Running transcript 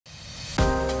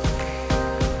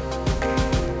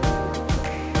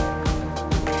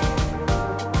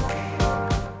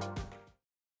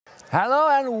Hello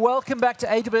and welcome back to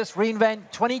AWS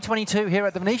reInvent 2022 here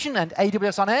at The Venetian and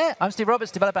AWS On Air. I'm Steve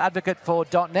Roberts, developer advocate for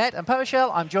 .NET and PowerShell.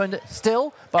 I'm joined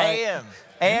still by...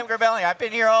 AM Grabelli. I've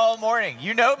been here all morning.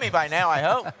 You know me by now, I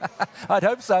hope. I'd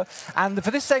hope so. And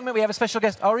for this segment, we have a special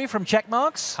guest, Ori from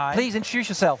Checkmarx. Hi. Please introduce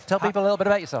yourself. Tell people a little bit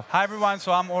about yourself. Hi, everyone.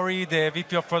 So I'm Ori, the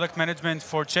VP of Product Management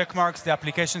for Checkmarx, the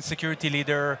application security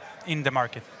leader in the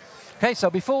market. OK, so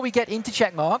before we get into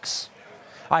Checkmarx,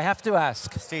 I have to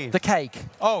ask, Steve. The cake.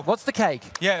 Oh. What's the cake?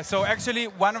 Yeah, so actually,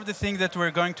 one of the things that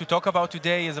we're going to talk about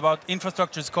today is about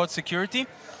infrastructure as code security.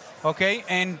 OK,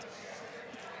 and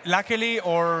luckily,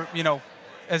 or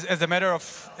as a matter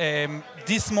of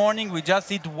this morning, we just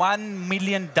did 1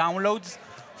 million downloads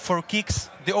for Kix,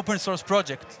 the open source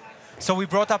project. So we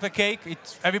brought up a cake.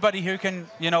 Everybody here can,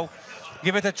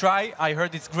 give it a try. I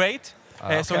heard it's great.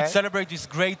 So it celebrates this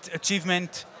great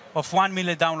achievement of 1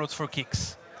 million downloads for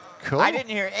Kix. Cool. I didn't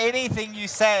hear anything you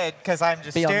said because I'm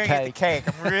just staring at the cake.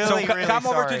 I'm really, really come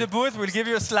sorry. over to the booth. We'll give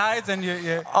you slides and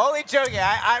you. Only joking.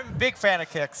 I'm a big fan of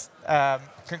Kix.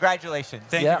 Congratulations.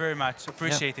 Thank you very much.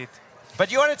 Appreciate it.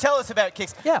 But you want to tell us about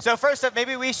Kix. Yeah. So first up,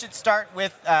 maybe we should start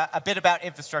with a bit about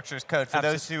infrastructure as code for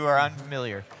those who are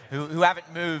unfamiliar, who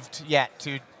haven't moved yet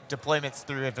to deployments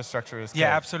through infrastructure as code.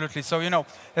 Yeah, absolutely. So,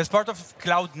 as part of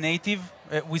cloud native,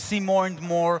 we see more and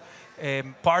more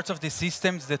parts of the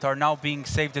systems that are now being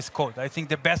saved as code. I think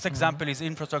the best example is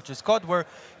infrastructure as code, where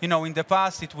in the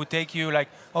past it would take you like,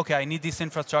 okay, I need this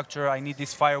infrastructure, I need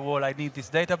this firewall, I need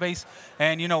this database,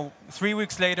 and 3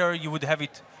 weeks later you would have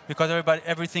it because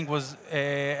everything was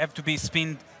have to be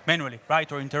spinned manually,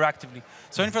 right, or interactively.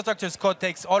 So infrastructure as code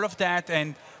takes all of that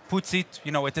and puts it,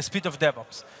 at the speed of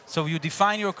DevOps. So you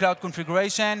define your cloud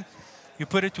configuration. You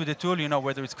put it to the tool,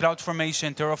 whether it's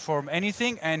CloudFormation, Terraform,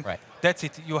 anything, and that's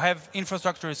it. You have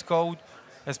infrastructure as code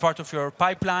as part of your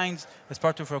pipelines, as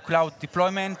part of your cloud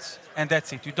deployment, and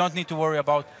that's it. You don't need to worry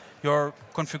about your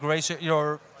configuration,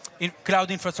 your cloud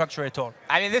infrastructure at all.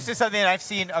 I mean, this is something that I've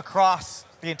seen across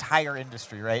the entire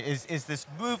industry, right? Is this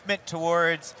movement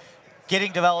towards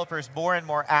getting developers more and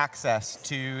more access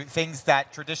to things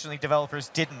that traditionally developers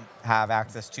didn't have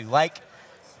access to, like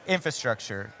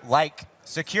infrastructure, like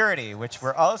security, which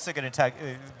we're also going to talk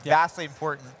vastly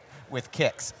important with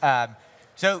Kix.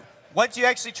 So once you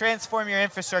actually transform your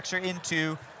infrastructure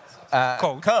into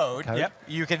code.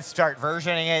 You can start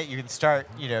versioning it. You can start,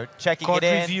 checking code it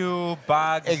in. Code review,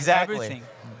 bugs, everything.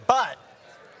 But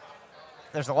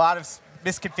there's a lot of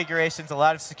misconfigurations, a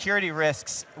lot of security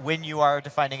risks when you are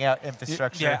defining out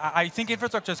infrastructure. Yeah, I think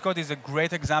infrastructure as code is a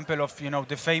great example of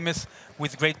the famous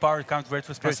with great power comes great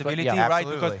responsibility, right?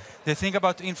 Because the thing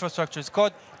about infrastructure as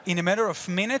code, in a matter of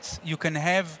minutes, you can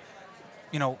have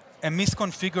a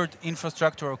misconfigured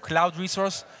infrastructure or cloud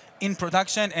resource in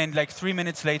production, and like 3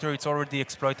 minutes later, it's already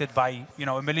exploited by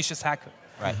a malicious hacker.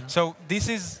 Right. So this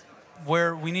is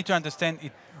where we need to understand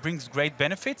it brings great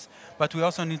benefits, but we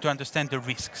also need to understand the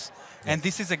risks. And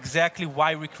this is exactly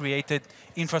why we created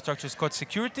infrastructure as code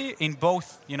security in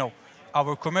both,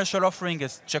 our commercial offering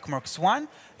as Checkmarx One,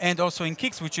 and also in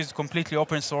Kix, which is completely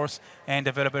open source and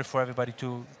available for everybody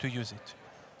to use it.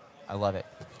 I love it.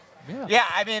 Yeah,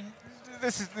 I mean,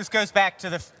 this goes back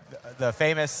to the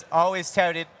famous, always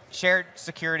touted shared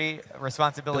security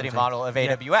responsibility model of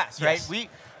AWS, right? We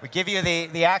give you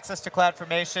the access to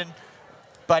CloudFormation,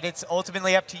 but it's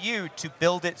ultimately up to you to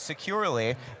build it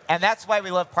securely. And that's why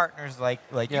we love partners like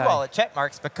you all at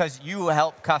Checkmarx, because you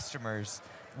help customers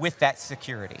with that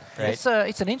security. Right?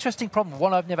 It's an interesting problem,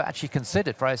 one I've never actually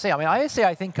considered for ISC. I mean, ISC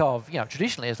I think of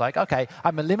traditionally as like, okay,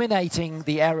 I'm eliminating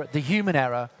the error, the human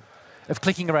error of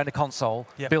clicking around a console,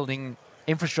 building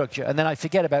infrastructure, and then I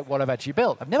forget about what I've actually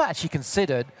built. I've never actually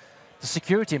considered the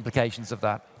security implications of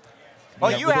that.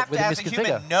 Well, you have to, as a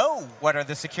human, know what are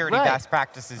the security best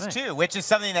practices, too, which is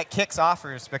something that Kix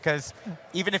offers, because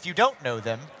even if you don't know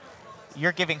them,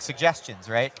 you're giving suggestions,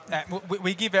 right?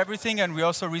 We give everything, and we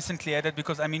also recently added,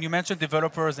 because, I mean, you mentioned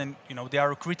developers, and they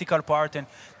are a critical part, and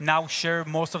now share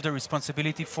most of the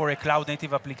responsibility for a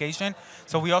cloud-native application.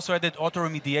 So we also added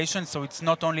auto-remediation, so it's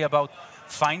not only about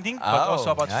finding, but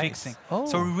also about fixing.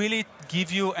 So we really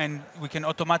give you, and we can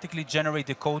automatically generate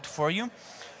the code for you.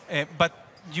 But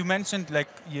you mentioned the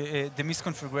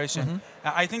misconfiguration.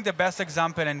 I think the best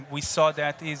example, and we saw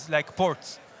that, is like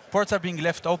ports. Ports are being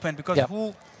left open because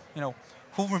who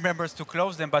remembers to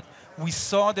close them? But we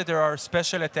saw that there are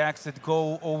special attacks that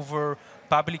go over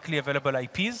publicly available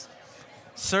IPs.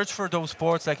 Search for those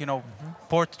ports, like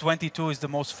port 22 is the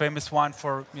most famous one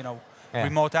for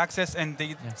remote access, and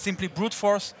they simply brute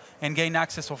force and gain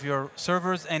access of your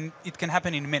servers, and it can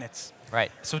happen in minutes.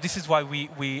 Right. So this is why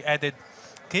we added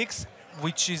Kix,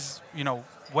 which is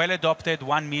well adopted,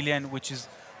 1 million, which is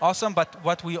awesome. But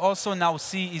what we also now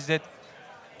see is that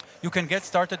you can get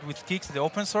started with Kix, the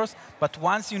open source, but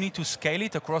once you need to scale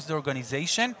it across the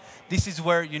organization, this is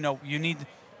where you need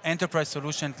enterprise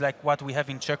solutions like what we have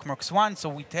in Checkmarx One.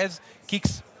 So it has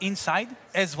Kix inside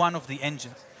as one of the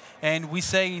engines. And we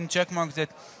say in Checkmarx that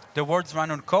the words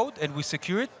run on code and we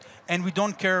secure it, and we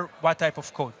don't care what type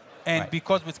of code. And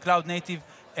because with cloud native,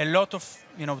 a lot of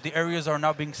the areas are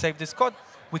now being saved as code,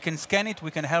 we can scan it,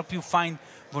 we can help you find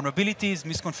vulnerabilities,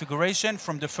 misconfiguration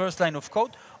from the first line of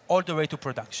code all the way to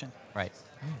production. Right.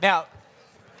 Now,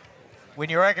 when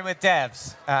you're working with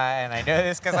devs, and I know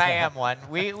this because I am one,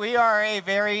 we are a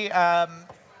very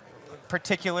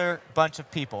particular bunch of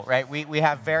people, right? We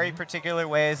have very particular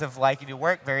ways of liking to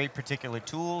work, very particular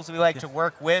tools we like to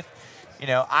work with.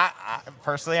 I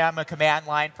personally, I'm a command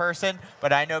line person,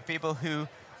 but I know people who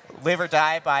live or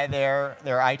die by their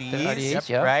IDEs,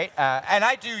 right? And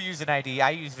I do use an IDE.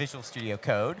 I use Visual Studio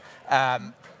Code.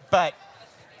 But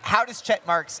how does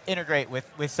Checkmarx integrate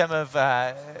with some of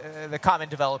the common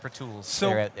developer tools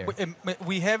that are out there?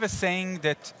 We have a saying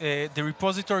that the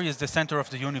repository is the center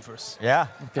of the universe. Yeah.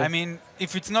 Okay. I mean,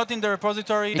 if it's not in the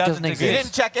repository, it doesn't exist. You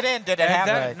didn't check it in, did it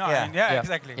happen? Exactly. No, I mean,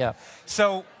 exactly. Yeah.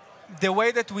 So the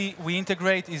way that we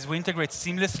integrate is we integrate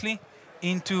seamlessly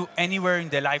into anywhere in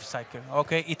the lifecycle.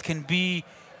 Okay, it can be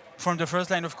from the first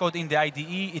line of code in the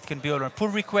IDE. It can be on a pull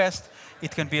request.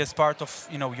 It can be as part of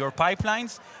your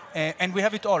pipelines, and we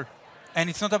have it all. And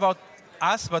it's not about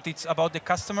us, but it's about the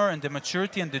customer and the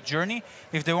maturity and the journey.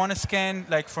 If they want to scan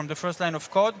like from the first line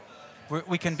of code,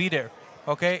 we can be there.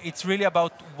 Okay, it's really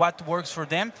about what works for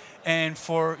them. And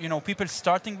for people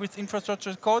starting with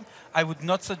infrastructure code, I would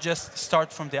not suggest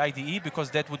start from the IDE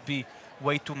because that would be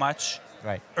way too much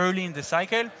early in the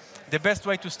cycle. The best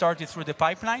way to start is through the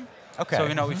pipeline. Okay.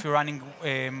 So if you're running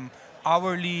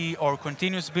hourly or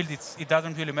continuous build, it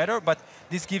doesn't really matter. But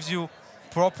this gives you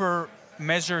proper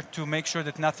measure to make sure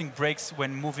that nothing breaks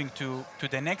when moving to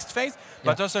the next phase,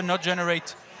 but also not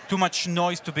generate too much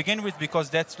noise to begin with, because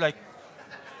that's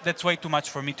way too much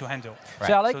for me to handle. Right.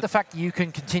 So I like the fact that you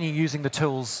can continue using the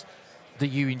tools that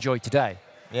you enjoy today.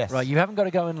 Yes. Right. You haven't got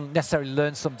to go and necessarily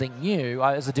learn something new.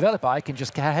 As a developer, I can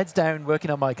just heads down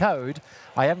working on my code.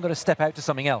 I haven't got to step out to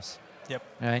something else. Yep.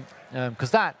 Right.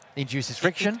 Because that introduces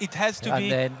friction. It has to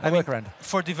be. And then workaround.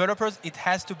 For developers, it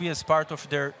has to be as part of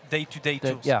their day-to-day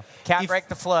tools. Yeah. Can't break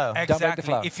the flow. Exactly. Don't break the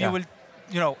flow. If you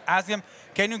will, ask them,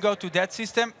 can you go to that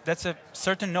system? That's a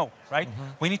certain no, right?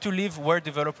 We need to live where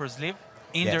developers live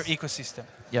in their ecosystem.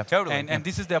 Yeah. Totally. And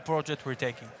this is the approach that we're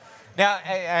taking. Now,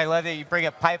 I love that you bring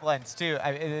up pipelines too.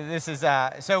 This is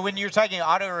so when you're talking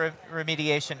auto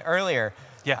remediation earlier.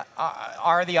 Yeah.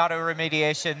 Are the auto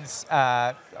remediations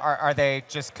are they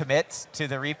just commits to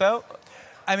the repo?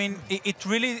 I mean,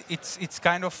 it's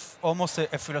kind of almost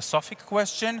a philosophic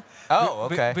question. Oh,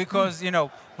 okay. Because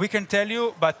we can tell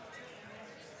you, but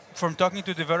from talking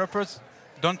to developers,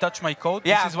 don't touch my code.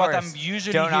 Yeah, this is what I'm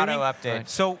usually don't hearing. auto update. Right.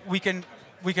 So we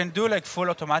can do like full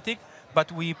automatic,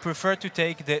 but we prefer to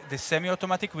take the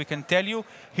semi-automatic. We can tell you,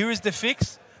 here is the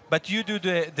fix, but you do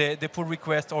the pull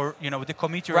request or the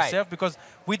commit yourself, because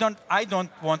I don't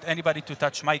want anybody to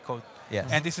touch my code. Yes.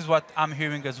 And this is what I'm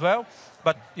hearing as well.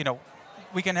 But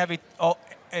we can have it all,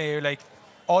 like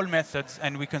all methods,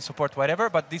 and we can support whatever.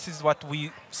 But this is what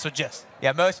we suggest.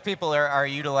 Yeah, most people are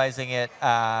utilizing it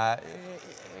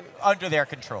under their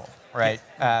control, right?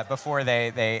 Before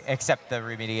they accept the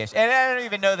remediation. And I don't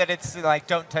even know that it's like,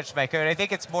 don't touch my code. I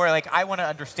think it's more like, I want to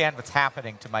understand what's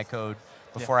happening to my code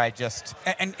before I just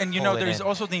and there is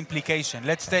also the implication.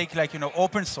 Let's take like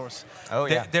open source. Oh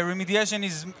yeah. The remediation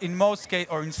is in most cases,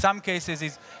 or in some cases,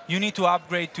 is you need to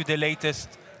upgrade to the latest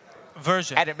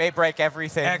version. And it may break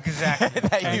everything exactly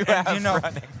that you have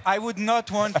running. I would not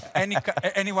want any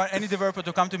developer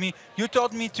to come to me. You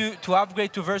told me to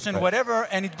upgrade to version whatever,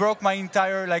 and it broke my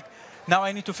entire now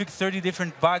I need to fix 30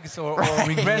 different bugs or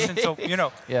regression. So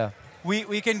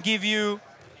we can give you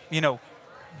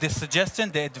the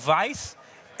suggestion, the advice,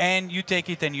 and you take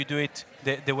it and you do it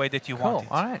the way that you want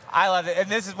it. All right. I love it. And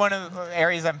this is one of the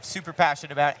areas I'm super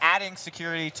passionate about. Adding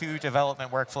security to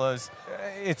development workflows,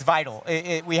 it's vital.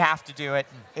 We have to do it.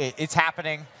 It's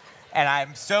happening. And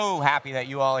I'm so happy that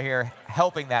you all are here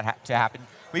helping that to happen.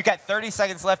 We've got 30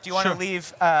 seconds left. Do you want to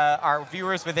leave our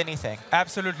viewers with anything?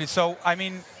 Absolutely. So, I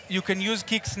mean, you can use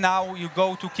Kix now. You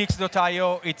go to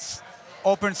kix.io. It's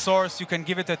open source. You can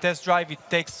give it a test drive.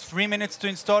 It takes 3 minutes to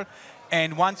install.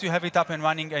 And once you have it up and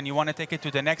running and you want to take it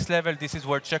to the next level, this is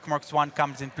where Checkmarx One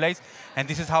comes in place. And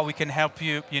this is how we can help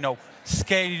you,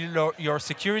 scale your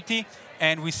security.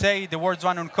 And we say the words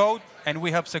run on code, and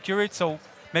we help secure it. So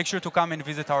make sure to come and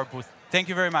visit our booth. Thank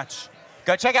you very much.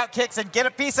 Go check out Kix and get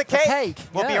a piece of cake. Cake.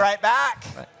 We'll be right back.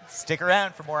 Stick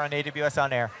around for more on AWS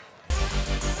On Air.